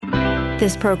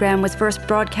This program was first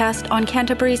broadcast on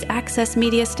Canterbury's access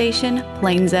media station,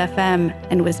 Plains FM,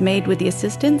 and was made with the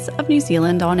assistance of New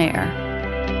Zealand On Air.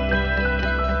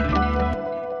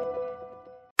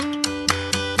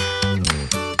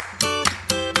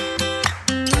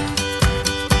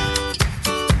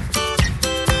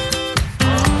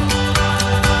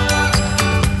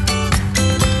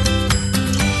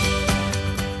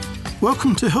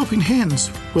 Welcome to Helping Hands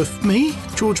with me,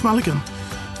 George Mulligan,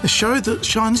 a show that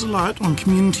shines a light on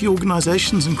community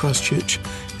organisations in Christchurch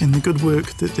and the good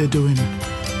work that they're doing.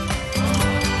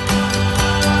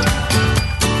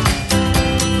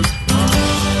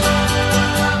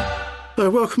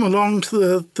 So welcome along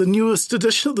to the newest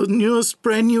edition,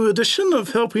 brand new edition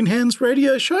of Helping Hands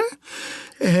radio show.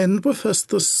 And with us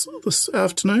this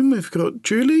afternoon, we've got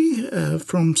Julie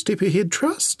from Step Ahead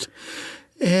Trust.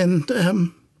 And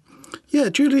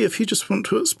Julie, if you just want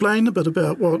to explain a bit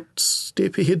about what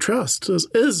Step Ahead Trust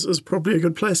is probably a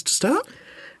good place to start.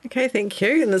 Okay, thank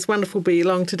you. And it's wonderful to be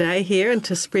along today here and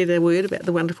to spread a word about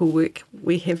the wonderful work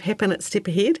we have happen at Step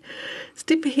Ahead.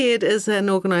 Step Ahead is an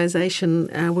organisation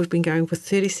we've been going for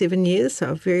 37 years,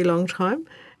 so a very long time,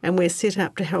 and we're set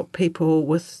up to help people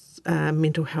with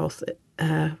mental health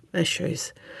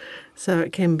issues. So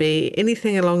it can be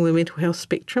anything along the mental health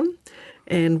spectrum.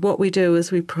 And what we do is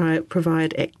we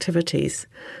provide activities.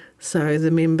 So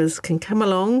the members can come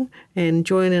along and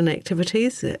join in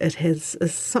activities. It has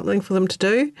something for them to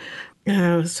do.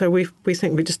 So we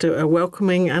think we just do a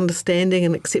welcoming, understanding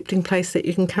and accepting place that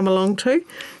you can come along to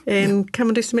and come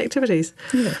and do some activities.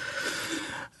 Yeah.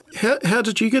 How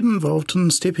did you get involved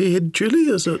in Step Ahead, Julie?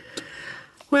 Is it...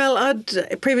 Well,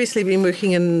 I'd previously been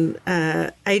working in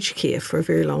aged care for a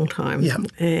very long time,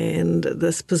 and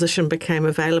this position became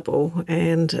available,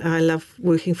 and I love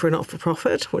working for a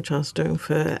not-for-profit, which I was doing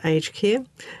for aged care,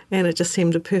 and it just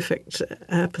seemed a perfect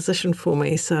position for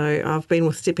me. So I've been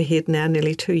with Step Ahead now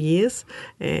nearly 2 years,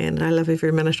 and I love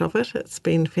every minute of it. It's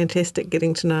been fantastic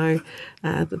getting to know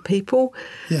the people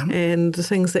and the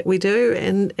things that we do,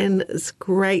 and it's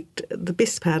great. The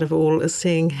best part of all is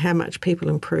seeing how much people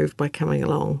improve by coming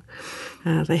along.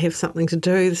 They have something to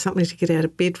do, something to get out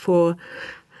of bed for.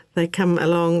 They come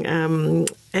along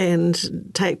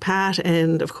and take part,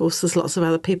 and of course there's lots of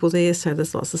other people there, so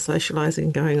there's lots of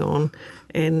socialising going on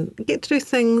and get to do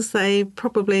things they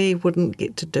probably wouldn't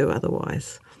get to do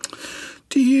otherwise.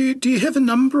 Do you have a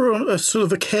number or a sort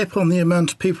of a cap on the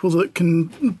amount of people that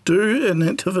can do an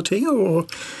activity, or...?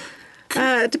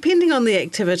 Depending on the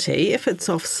activity, if it's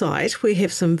off-site, we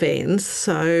have some vans,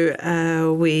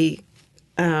 so we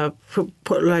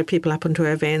load people up into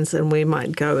our vans and we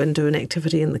might go and do an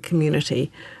activity in the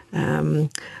community. Over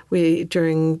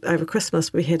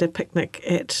Christmas we had a picnic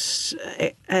at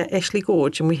Ashley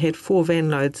Gorge, and we had 4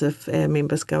 van loads of our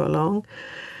members go along.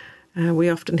 We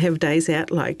often have days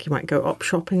out, like you might go op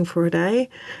shopping for a day.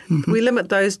 Mm-hmm.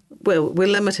 We're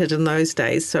limited in those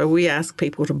days, so we ask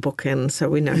people to book in so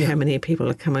we know how many people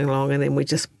are coming along, and then we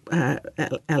just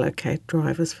allocate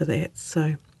drivers for that.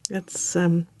 So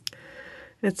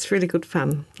it's really good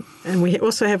fun. And we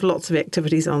also have lots of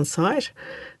activities on site.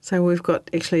 So we've got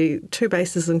actually 2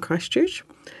 bases in Christchurch.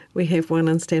 We have one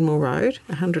in Stanmore Road,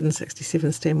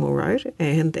 167 Stanmore Road,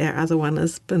 and our other one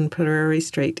is in Pirari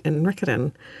Street in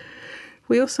Riccarton.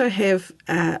 We also have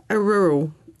a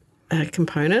rural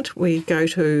component. We go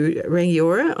to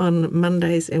Rangiora on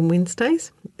Mondays and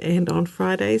Wednesdays, and on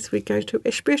Fridays we go to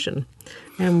Ashburton,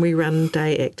 and we run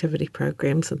day activity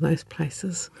programs in those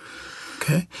places.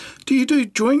 Okay. Do you do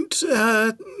joint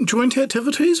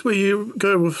activities where you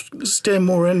go with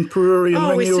Stanmore and Pirari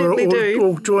and Rangiora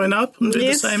all join up and do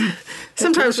the same?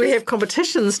 Sometimes we have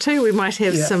competitions too. We might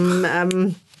have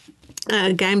some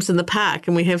games in the park,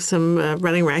 and we have some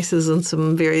running races and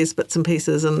some various bits and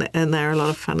pieces, and they're a lot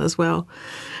of fun as well.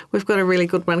 We've got a really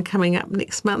good one coming up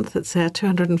next month. It's our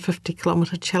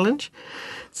 250-kilometre challenge.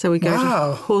 So we go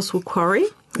to Horsewell Quarry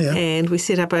and we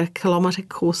set up a kilometre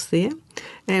course there,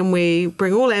 and we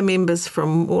bring all our members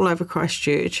from all over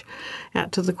Christchurch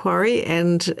out to the quarry,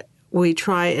 and we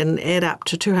try and add up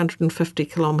to 250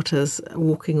 kilometres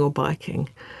walking or biking.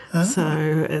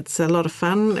 So it's a lot of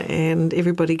fun, and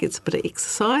everybody gets a bit of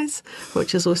exercise,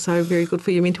 which is also very good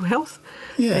for your mental health,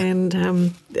 and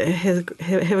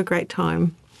have a great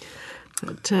time.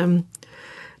 But,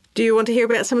 do you want to hear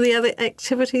about some of the other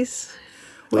activities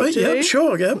we do? Yeah,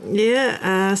 sure,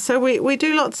 So we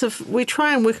do lots of, we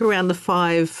try and work around the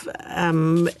 5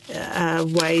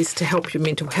 ways to help your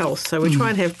mental health. So we try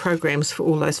and have programs for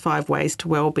all those 5 ways to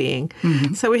well-being.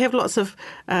 Mm-hmm. So we have lots of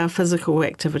physical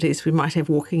activities. We might have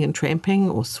walking and tramping,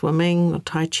 or swimming, or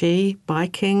tai chi,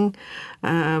 biking.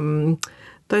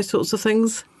 those sorts of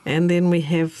things. And then we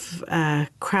have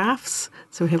crafts.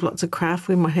 So we have lots of craft.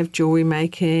 We might have jewellery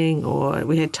making, or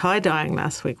we had tie-dyeing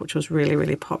last week, which was really,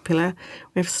 really popular.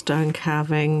 We have stone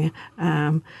carving,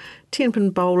 10-pin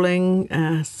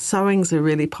bowling, sewing's a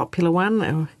really popular one.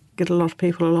 I get a lot of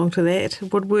people along to that.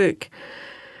 Woodwork.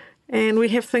 And we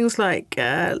have things like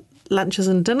lunches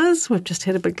and dinners. We've just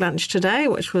had a big lunch today,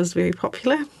 which was very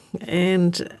popular.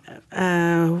 And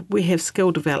we have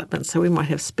skill development. So we might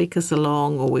have speakers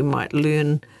along, or we might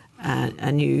learn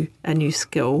a new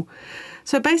skill.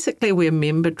 So basically we're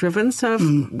member-driven. So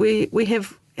if we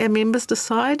have our members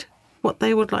decide what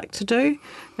they would like to do.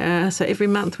 So every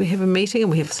month we have a meeting,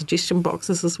 and we have suggestion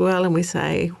boxes as well, and we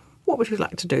say, what would you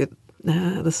like to do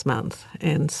this month?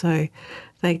 And so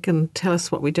they can tell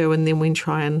us what we do, and then we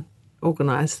try and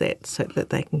organise that so that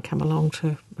they can come along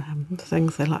to the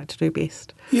things they like to do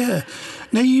best. Yeah.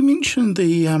 Now, you mentioned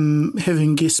the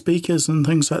having guest speakers and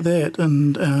things like that,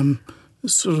 and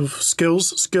sort of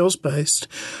skills-based.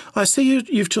 I see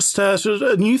you've just started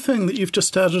a new thing that you've just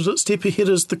started at Step Ahead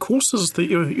is the courses that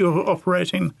you're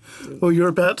operating, or you're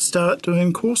about to start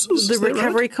doing courses. The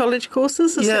Recovery College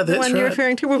courses, is that the one you're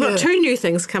referring to? We've got two new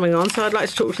things coming on, so I'd like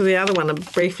to talk to the other one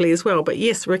briefly as well. But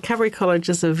yes, Recovery College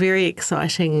is a very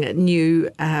exciting new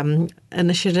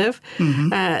initiative.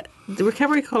 Mm-hmm. The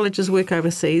Recovery Colleges work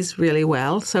overseas really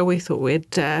well, so we thought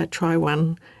we'd try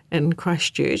one in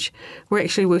Christchurch. We're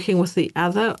actually working with the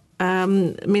other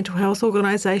mental health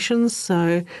organisations,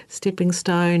 so Stepping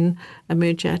Stone,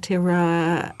 Emerge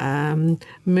Aotearoa,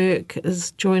 Merck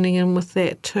is joining in with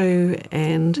that too,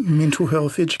 and Mental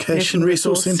Health Education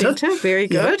Resource Centre. Very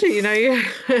good, you know your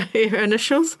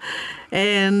initials,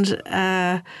 and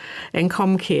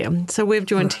Comcare. So we've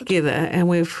joined together, and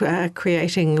we're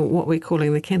creating what we're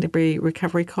calling the Canterbury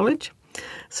Recovery College.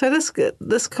 So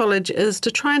this college is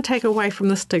to try and take away from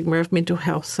the stigma of mental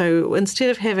health. So instead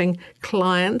of having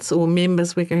clients or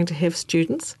members, we're going to have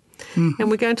students,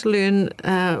 and we're going to learn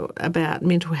about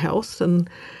mental health,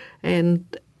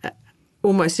 and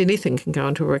almost anything can go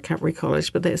into a recovery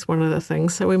college, but that's one of the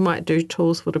things. So we might do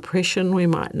tools for depression. We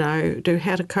might do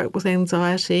how to cope with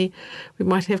anxiety. We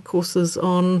might have courses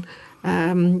on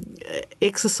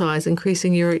exercise,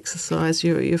 increasing your exercise,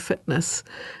 your fitness.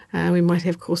 We might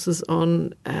have courses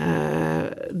on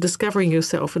discovering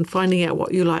yourself and finding out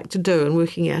what you like to do and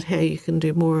working out how you can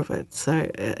do more of it.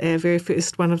 So our very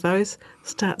first one of those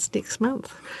starts next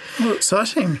month. Oh,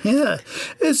 exciting, yeah.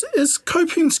 Is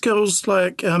coping skills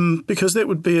like, because that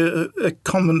would be a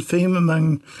common theme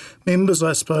among members,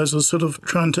 I suppose, is sort of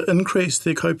trying to increase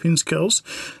their coping skills.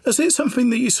 Is that something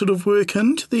that you sort of work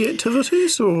into the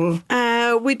activities, or?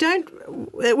 We don't.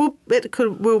 It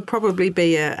will probably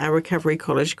be a recovery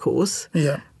college course.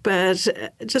 Yeah. But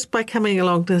just by coming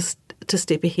along to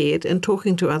Step Ahead and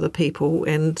talking to other people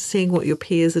and seeing what your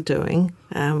peers are doing,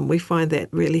 we find that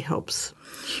really helps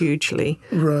hugely.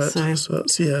 Right.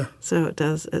 So it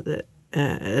does. It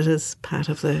is part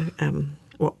of the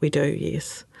what we do.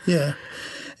 Yes. Yeah.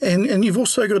 And you've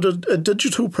also got a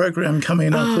digital program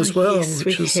coming up as well. Yes,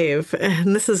 we have.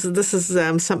 And this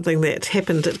is something that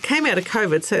happened. It came out of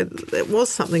COVID, so it was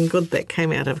something good that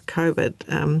came out of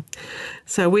COVID.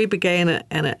 So we began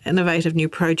an innovative new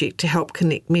project to help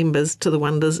connect members to the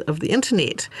wonders of the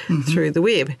internet through the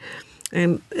web.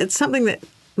 And it's something that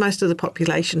most of the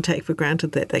population take for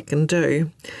granted that they can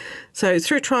do. So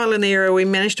through trial and error, we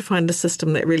managed to find a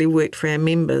system that really worked for our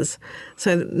members.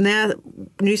 So now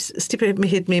new Step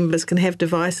Ahead members can have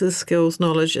devices, skills,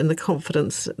 knowledge and the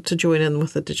confidence to join in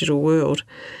with the digital world.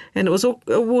 And it was all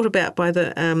brought about by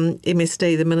the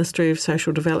MSD, the Ministry of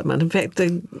Social Development. In fact,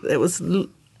 it was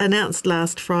announced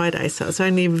last Friday, so it's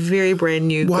only a very brand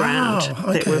new grant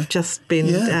that we've just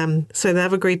been... so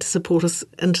they've agreed to support us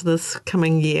into this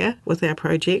coming year with our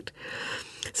project.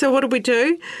 So what did we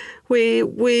do?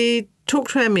 We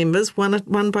talked to our members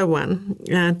one by one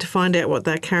to find out what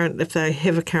if they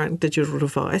have a current digital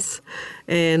device,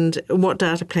 and what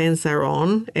data plans they're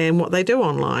on and what they do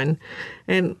online.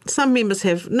 And some members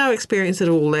have no experience at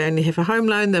all. They only have a home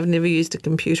loan. They've never used a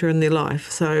computer in their life.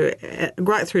 So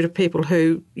right through to people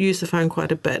who use the phone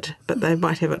quite a bit, but they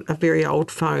might have a very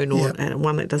old phone or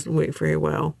one that doesn't work very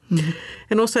well. Mm-hmm.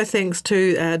 And also thanks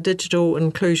to Digital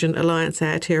Inclusion Alliance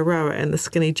Aotearoa and the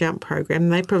Skinny Jump program,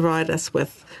 they provide us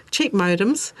with cheap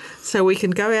modems so we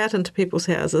can go out into people's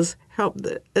houses, help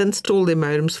install their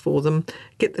modems for them,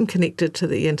 get them connected to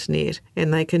the internet,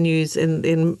 and they can use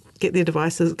and get their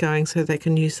devices going so they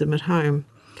can use them at home.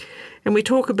 And we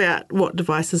talk about what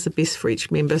devices are best for each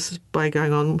member by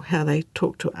going on how they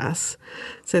talk to us.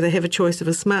 So they have a choice of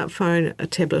a smartphone, a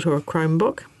tablet or a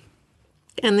Chromebook.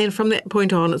 And then from that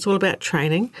point on, it's all about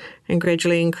training and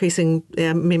gradually increasing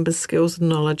our members' skills and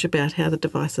knowledge about how the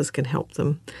devices can help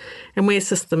them. And we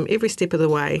assist them every step of the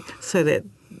way so that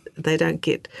they don't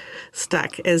get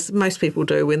stuck, as most people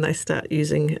do when they start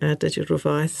using a digital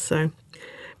device.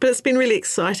 But it's been really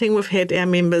exciting. We've had our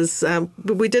members,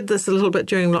 we did this a little bit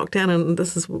during lockdown, and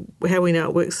this is how we know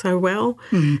it works so well.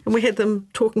 And we had them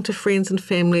talking to friends and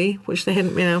family, which they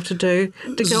hadn't been able to do.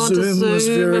 To go onto Zoom, was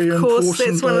very of course,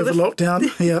 that's one of the lockdown.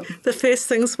 the first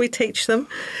things we teach them.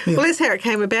 Yeah. Well, that's how it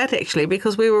came about, actually,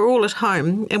 because we were all at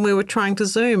home and we were trying to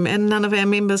Zoom, and none of our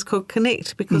members could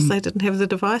connect because they didn't have the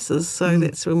devices. So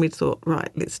that's when we thought,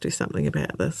 right, let's do something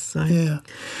about this. So. Yeah.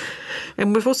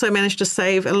 And we've also managed to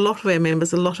save a lot of our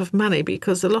members a lot of money,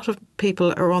 because a lot of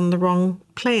people are on the wrong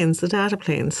plans, the data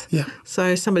plans. Yeah.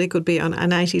 So somebody could be on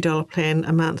an $80 plan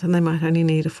a month and they might only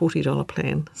need a $40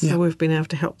 plan. So we've been able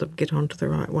to help them get onto the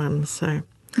right one. So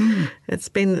it's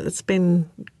been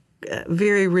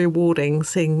very rewarding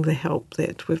seeing the help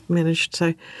that we've managed.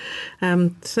 So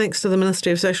thanks to the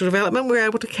Ministry of Social Development, we're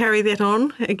able to carry that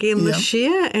on again this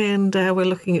year, and we're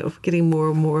looking at getting more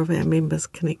and more of our members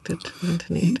connected to the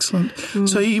internet. Excellent.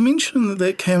 So you mentioned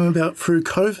that came about through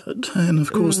COVID, and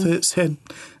of course that's had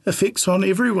effects on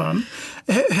everyone.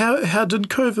 How did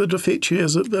COVID affect you?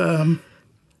 As it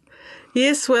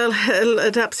Yes, well,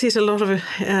 it upset a lot of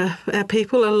our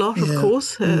people, of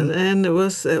course, and it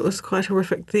was quite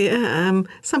horrific there.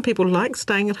 Some people liked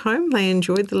staying at home. They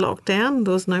enjoyed the lockdown.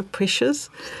 There was no pressures.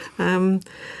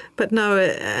 But no,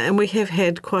 and we have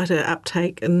had quite an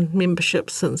uptake in membership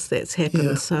since that's happened.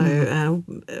 Yeah. So,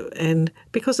 and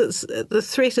because the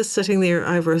threat is sitting there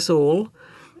over us all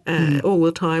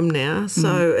the time now.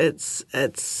 So it's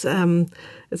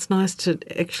nice to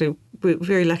actually. We're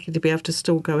very lucky to be able to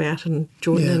still go out and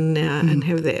join in now and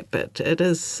have that. But it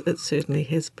certainly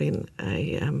has been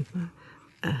a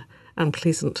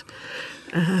unpleasant.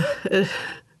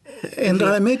 And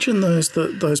I imagine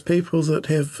those people that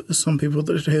have, some people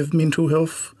that have mental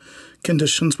health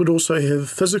conditions would also have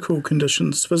physical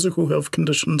health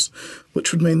conditions,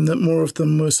 which would mean that more of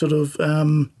them were sort of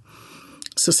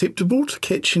susceptible to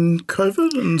catching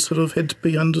COVID and sort of had to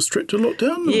be under stricter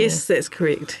lockdown? Yes, that's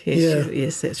correct.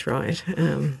 Yes, that's right.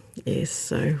 Yes,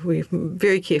 so we're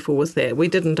very careful with that. We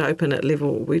didn't open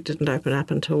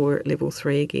up until we're at level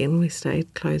 3 again. We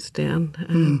stayed closed down,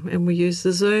 and we use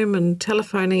the Zoom and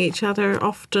telephoning each other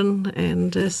often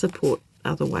and support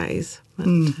other ways. But,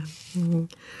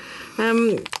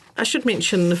 I should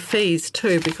mention the fees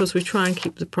too, because we try and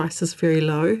keep the prices very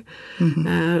low.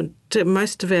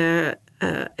 Most of our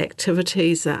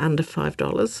activities are under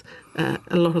 $5.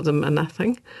 A lot of them are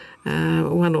nothing.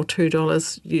 $1 or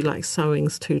 $2. You like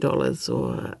sewing's $2,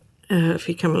 or if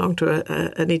you come along to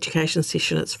an education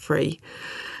session, it's free.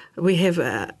 We have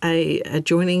a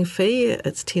joining fee.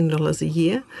 It's $10 a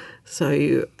year.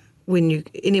 So when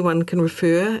anyone can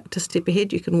refer to Step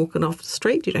Ahead, you can walk in off the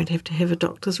street. You don't have to have a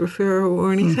doctor's referral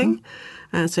or anything.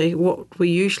 So what we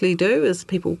usually do is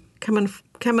people come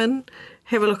in,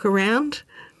 have a look around,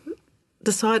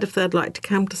 decide if they'd like to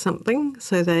come to something.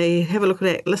 So they have a look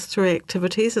at our list through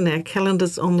activities and our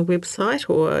calendars on the website,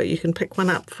 or you can pick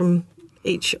one up from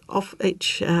each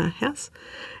house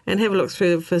and have a look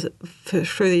through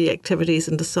the activities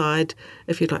and decide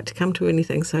if you'd like to come to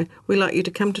anything. So we like you to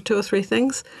come to 2 or 3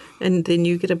 things, and then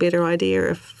you get a better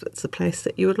idea if it's a place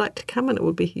that you would like to come and it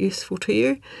would be useful to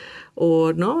you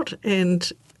or not.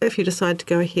 And if you decide to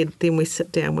go ahead, then we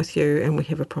sit down with you and we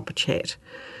have a proper chat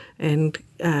and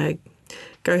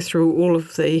go through all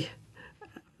of the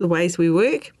ways we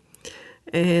work.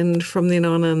 And from then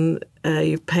on,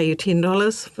 you pay your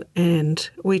 $10, and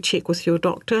we check with your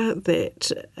doctor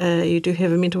that you do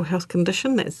have a mental health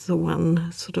condition. That's the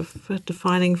one sort of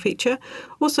defining feature.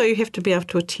 Also, you have to be able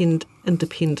to attend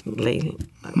independently.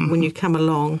 When you come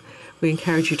along, we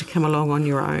encourage you to come along on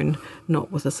your own,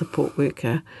 not with a support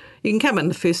worker. You can come in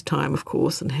the first time, of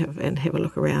course, and have a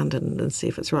look around and see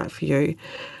if it's right for you.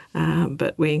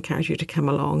 But we encourage you to come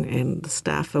along, and the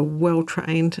staff are well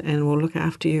trained and will look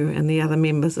after you, and the other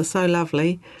members are so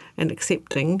lovely and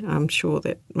accepting. I'm sure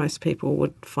that most people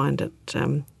would find it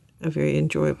a very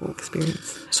enjoyable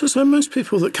experience. So most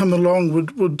people that come along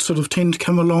would sort of tend to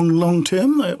come along long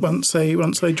term. Once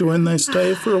they join, they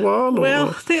stay for a while.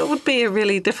 Well, that would be a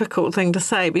really difficult thing to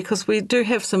say, because we do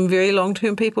have some very long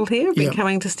term people here who've been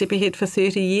coming to Step Ahead for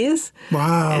 30 years.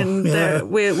 Wow! And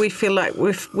we feel like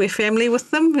we're family with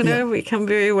them. You know, we become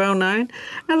very well known.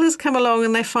 Others come along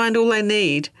and they find all they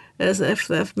need is if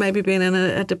they've maybe been in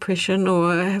a depression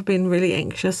or have been really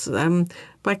anxious.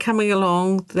 By coming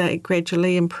along, they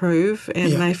gradually improve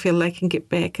and they feel they can get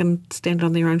back and stand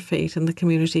on their own feet in the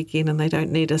community again, and they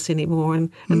don't need us anymore.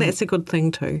 And that's a good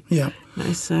thing too. Yeah. You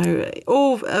know, so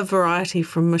all a variety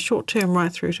from a short term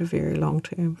right through to very long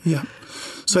term. Yeah.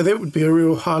 So that would be a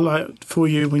real highlight for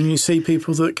you when you see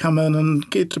people that come in and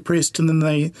get depressed, and then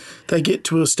they get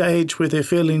to a stage where they're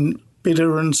feeling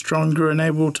better and stronger and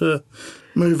able to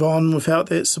move on without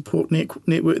that support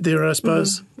network there, I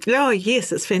suppose. Oh,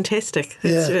 yes, it's fantastic.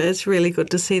 It's really good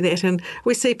to see that. And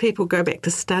we see people go back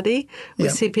to study. We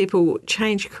see people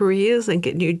change careers and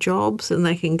get new jobs, and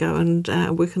they can go and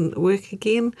work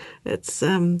again. It's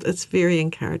very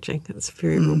encouraging. It's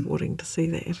very rewarding to see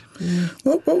that. Yeah.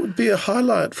 What would be a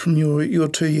highlight from your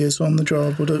 2 years on the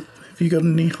job? Have you got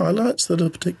any highlights that are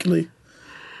particularly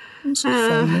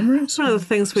fond memories? One of the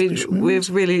things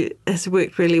has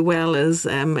worked really well is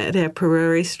at our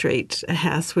Prairie Street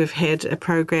house, we've had a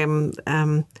program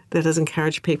that has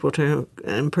encouraged people to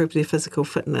improve their physical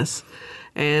fitness,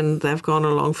 and they've gone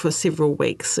along for several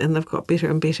weeks and they've got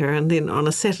better and better, and then on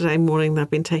a Saturday morning they've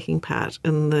been taking part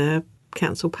in the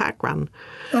council park run.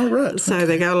 Oh, right. So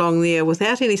they go along there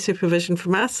without any supervision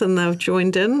from us, and they've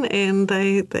joined in, and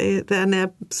they're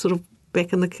now sort of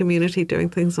back in the community doing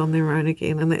things on their own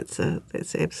again, and that's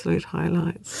absolute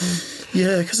highlight. So.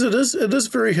 Yeah, because it is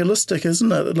very holistic,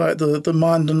 isn't it? Like the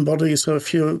mind and body. So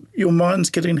if your mind's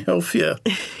getting healthier,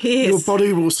 your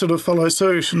body will sort of follow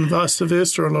suit, and vice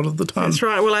versa a lot of the time. That's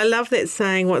right. Well, I love that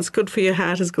saying, what's good for your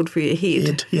heart is good for your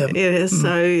head. Yeah.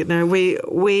 So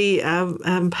we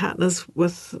are partners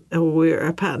with, or we're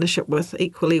a partnership with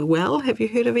Equally Well. Have you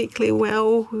heard of Equally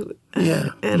Well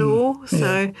at all?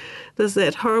 So there's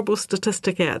that horrible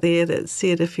statistic out there that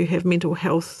said if you have mental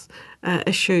health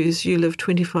issues, you live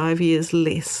 25 years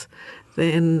less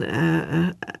than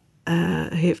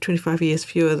have 25 years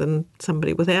fewer than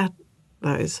somebody without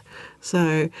those.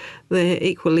 So the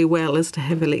equally well is to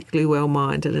have an equally well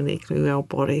mind and an equally well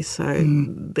body. So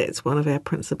that's one of our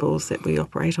principles that we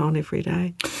operate on every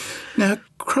day. Now,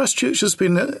 Christchurch has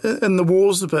been in the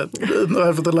wars a bit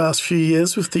over the last few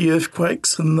years with the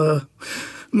earthquakes and the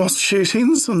mosque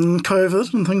shootings and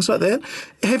COVID and things like that.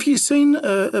 Have you seen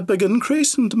a big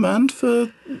increase in demand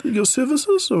for your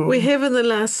services? Or? We have in the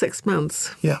last 6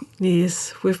 months. Yeah.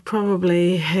 Yes, we've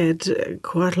probably had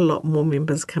quite a lot more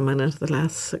members come in into the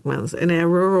last 6 months. And our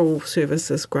rural service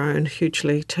has grown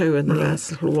hugely too in the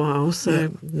last little while.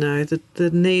 So, no,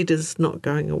 the need is not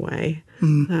going away.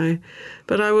 No.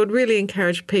 But I would really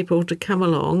encourage people to come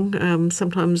along.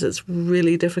 Sometimes it's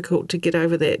really difficult to get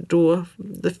over that door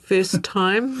the first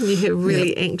time. You're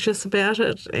really anxious about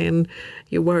it and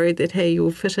you're worried that how you'll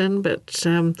fit in. But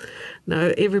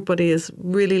no, everybody is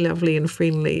really lovely and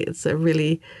friendly. It's a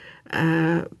really...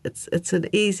 it's an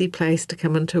easy place to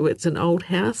come into. It's an old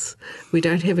house. We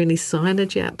don't have any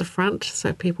signage out the front,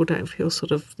 so people don't feel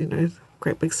sort of,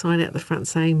 great big sign out the front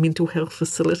saying mental health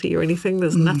facility or anything.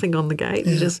 There's nothing on the gate.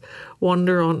 You just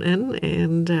wander on in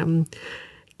and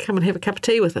come and have a cup of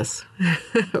tea with us,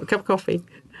 or a cup of coffee.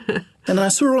 And I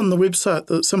saw on the website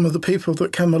that some of the people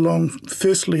that come along,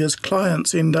 firstly as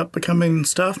clients, end up becoming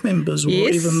staff members or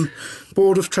even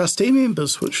board of trustee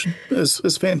members, which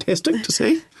is fantastic to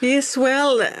see. Yes,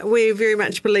 well, we very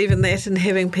much believe in that and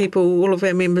having people, all of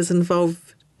our members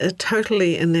involved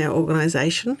totally in our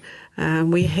organisation.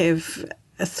 We have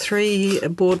 3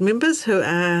 board members who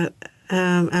are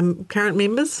current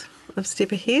members of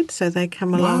Step Ahead, so they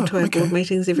come along to our board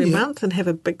meetings every month and have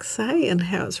a big say in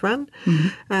how it's run.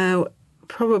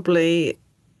 Probably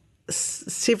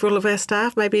several of our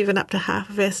staff, maybe even up to half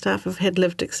of our staff, have had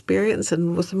lived experience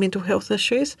and with mental health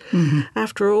issues.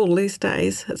 After all, these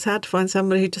days, it's hard to find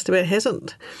somebody who just about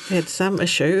hasn't had some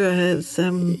issue. It's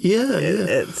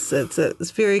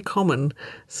very common.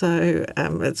 So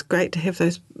it's great to have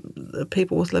those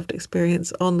people with lived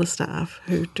experience on the staff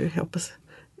who do help us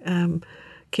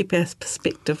keep our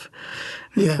perspective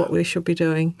of what we should be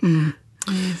doing.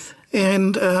 Yes.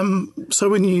 And so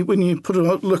when you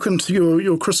look into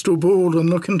your crystal ball and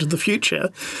look into the future,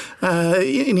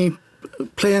 any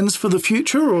plans for the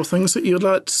future or things that you'd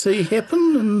like to see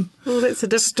happen? Well, that's a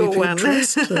difficult one.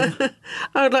 I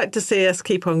would like to see us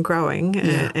keep on growing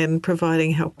and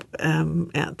providing help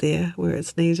out there where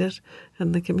it's needed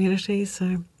in the community.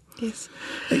 So, yes.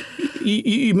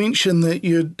 You mentioned that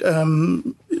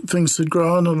things had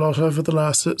grown a lot over the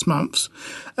last 6 months.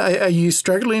 Are you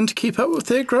struggling to keep up with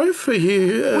that growth? Are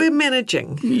you? We're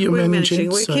managing. We're managing.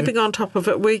 We're keeping on top of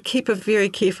it. We keep a very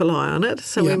careful eye on it.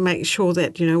 So we make sure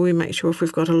that, we make sure if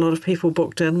we've got a lot of people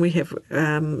booked in, we have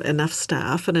enough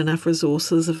staff and enough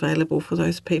resources available for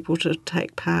those people to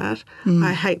take part.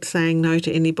 I hate saying no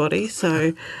to anybody.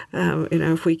 So,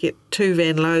 if we get 2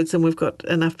 van loads and we've got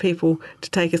enough people to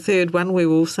take a third one, we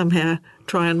will somehow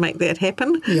try and make that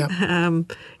happen.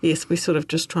 Yes, we sort of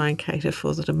just try and cater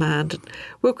for the demand.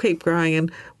 We'll keep growing,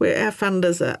 and our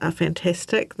funders are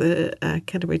fantastic. The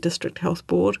Canterbury District Health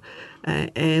Board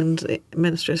and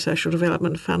Ministry of Social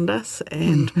Development fund us,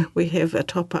 and we have a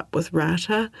top-up with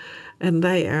Rata, and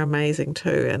they are amazing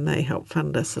too, and they help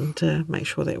fund us and to make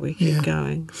sure that we keep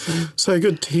going. So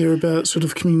good to hear about sort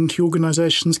of community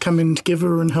organisations coming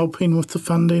together and helping with the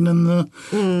funding and the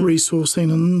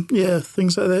resourcing and,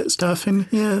 things like that, staffing,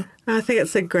 I think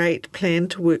it's a great plan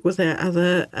to work with our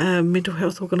other mental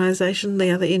health organisation,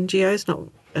 the other NGOs,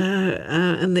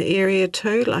 in the area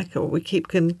too. Like we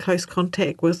keep in close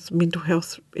contact with Mental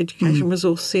Health Education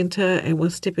Resource Centre and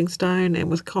with Stepping Stone and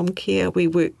with ComCare. We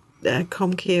work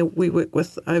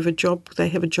with Overjob. They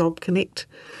have a Job Connect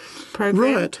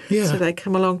program. Right, yeah. So they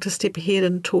come along to Step Ahead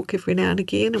and talk every now and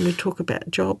again, and we talk about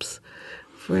jobs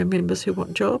for our members who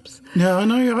want jobs. Now, I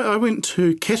know I went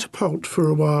to Catapult for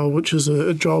a while, which is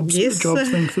a job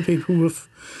thing for people with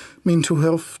mental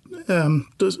health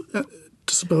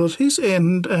disabilities.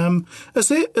 And is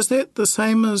that the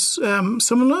same as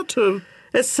similar to?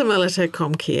 It's similar to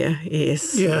ComCare,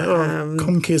 yes. Yeah,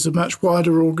 ComCare's a much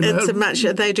wider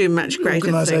organisation. They do much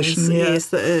greater things. Yeah. Yes,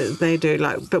 they do.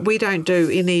 But we don't do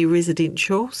any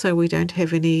residential, so we don't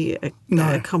have any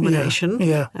accommodation.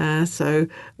 So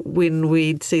when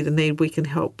we see the need, we can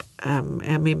help our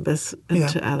members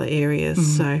into other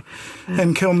areas. So,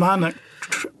 and Kilmarnock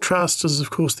Trust is, of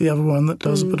course, the other one that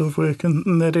does a bit of work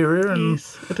in that area and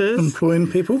it is.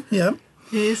 Employing people. Yeah.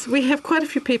 Yes, we have quite a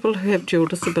few people who have dual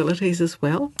disabilities as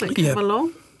well that come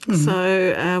along.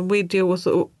 So we deal with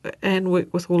and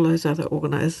work with all those other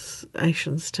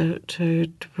organisations to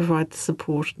provide the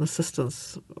support and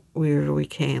assistance wherever we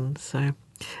can. So,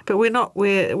 but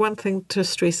one thing to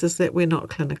stress is that we're not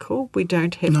clinical. We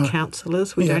don't have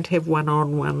counsellors. We don't have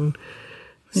one-on-one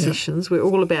sessions. We're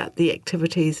all about the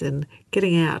activities and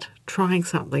getting out, trying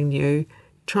something new,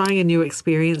 trying a new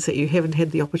experience that you haven't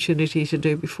had the opportunity to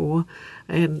do before,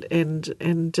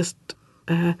 and just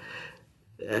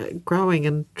growing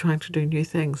and trying to do new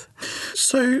things.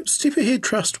 So Step Ahead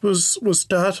Trust was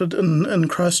started in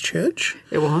Christchurch.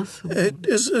 It was.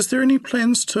 Is there any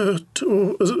plans or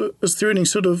is there any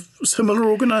sort of similar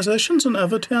organisations in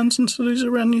other towns and cities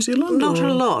around New Zealand? Not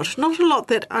a lot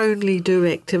that only do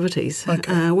activities.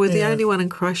 Okay. We're the only one in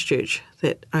Christchurch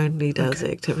that only does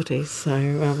activities.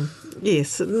 So,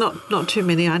 yes, not too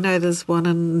many. I know there's one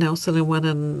in Nelson and one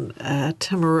in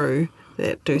Timaru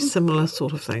that do similar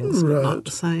sort of things, but not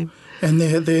the same. And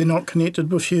they're not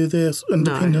connected with you, they're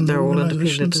independent. No, they're all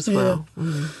independent as well.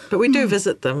 But we do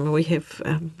visit them. We have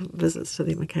visits to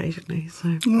them occasionally.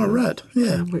 So work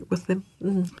with them.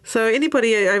 So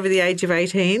anybody over the age of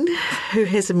 18 who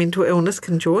has a mental illness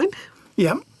can join.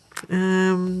 Yeah.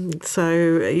 So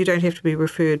you don't have to be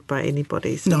referred by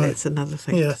anybody. So that's another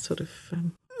thing to sort of...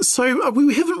 So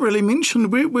we haven't really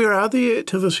mentioned where are the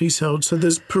activities held. So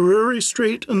there's Pururi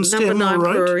Street and Stanmore Road. Number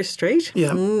 9 Pururi Street,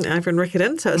 over in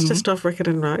Riccarton. So it's just off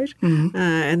Riccarton Road.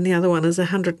 And the other one is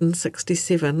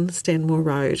 167 Stanmore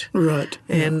Road. Right.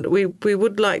 And we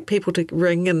would like people to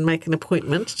ring and make an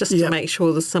appointment just to make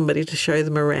sure there's somebody to show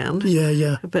them around.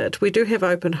 Yeah. But we do have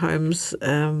open homes.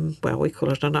 We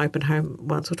call it an open home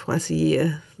once or twice a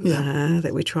year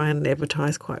that we try and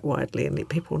advertise quite widely and let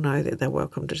people know that they're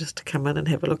welcome to come in and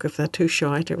have a look if they're too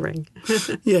shy to ring.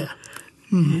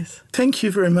 Yes. Thank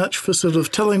you very much for sort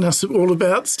of telling us all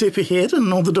about Step Ahead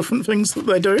and all the different things that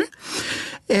they do.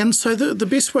 And so the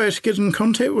best way to get in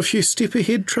contact with you,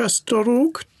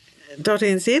 stepaheadtrust.org.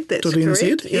 .nz, that's .nz,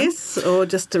 correct, yes, or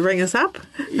just to ring us up.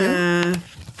 Do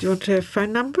you want a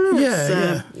phone number?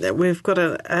 We've got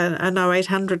an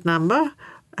 0800 number,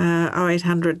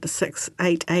 0800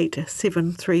 688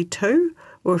 732,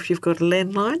 or if you've got a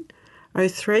landline,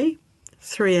 03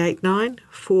 389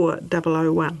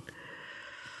 4001.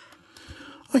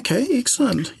 Okay,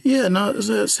 excellent. Yeah, no,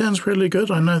 that sounds really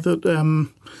good. I know that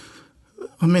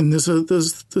I mean, there's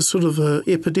sort of an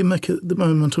epidemic at the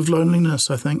moment of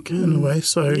loneliness, I think, in a way.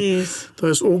 So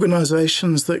those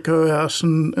organisations that go out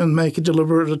and make a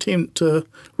deliberate attempt to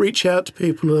reach out to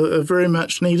people are very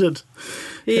much needed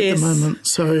at the moment.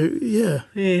 So, yeah.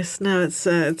 Yes, no, it's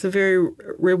a very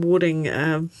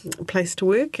rewarding place to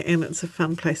work, and it's a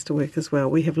fun place to work as well.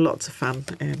 We have lots of fun.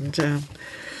 And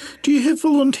do you have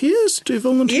volunteers?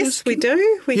 Yes, we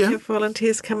do. We have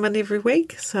volunteers come in every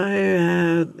week. So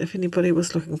if anybody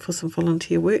was looking for some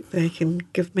volunteer work, they can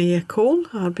give me a call.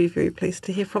 I'd be very pleased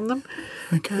to hear from them.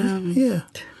 Okay,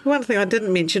 One thing I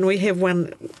didn't mention, we have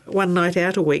one night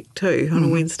out a week too. On a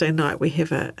Wednesday night, we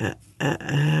have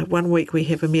one week we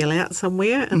have a meal out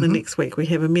somewhere, and the next week we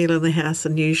have a meal in the house,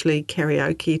 and usually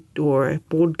karaoke or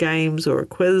board games or a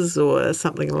quiz or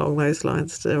something along those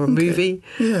lines, or a movie.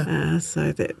 Yeah.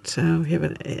 So that we have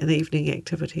an evening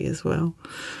activity as well.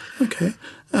 Okay.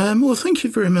 Well, thank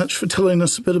you very much for telling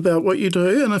us a bit about what you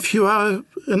do. And if you are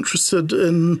interested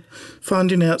in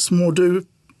finding out some more, do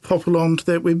pop along to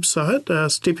that website,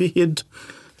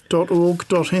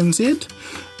 stepahead.org.nz,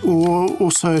 or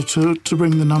also to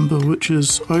ring the number, which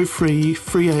is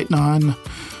 0389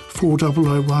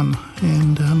 4001.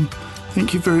 And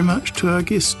thank you very much to our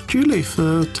guest, Julie,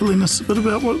 for telling us a bit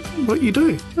about what you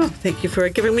do. Well, thank you for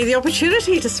giving me the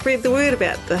opportunity to spread the word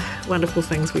about the wonderful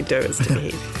things we do at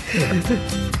Stepahead.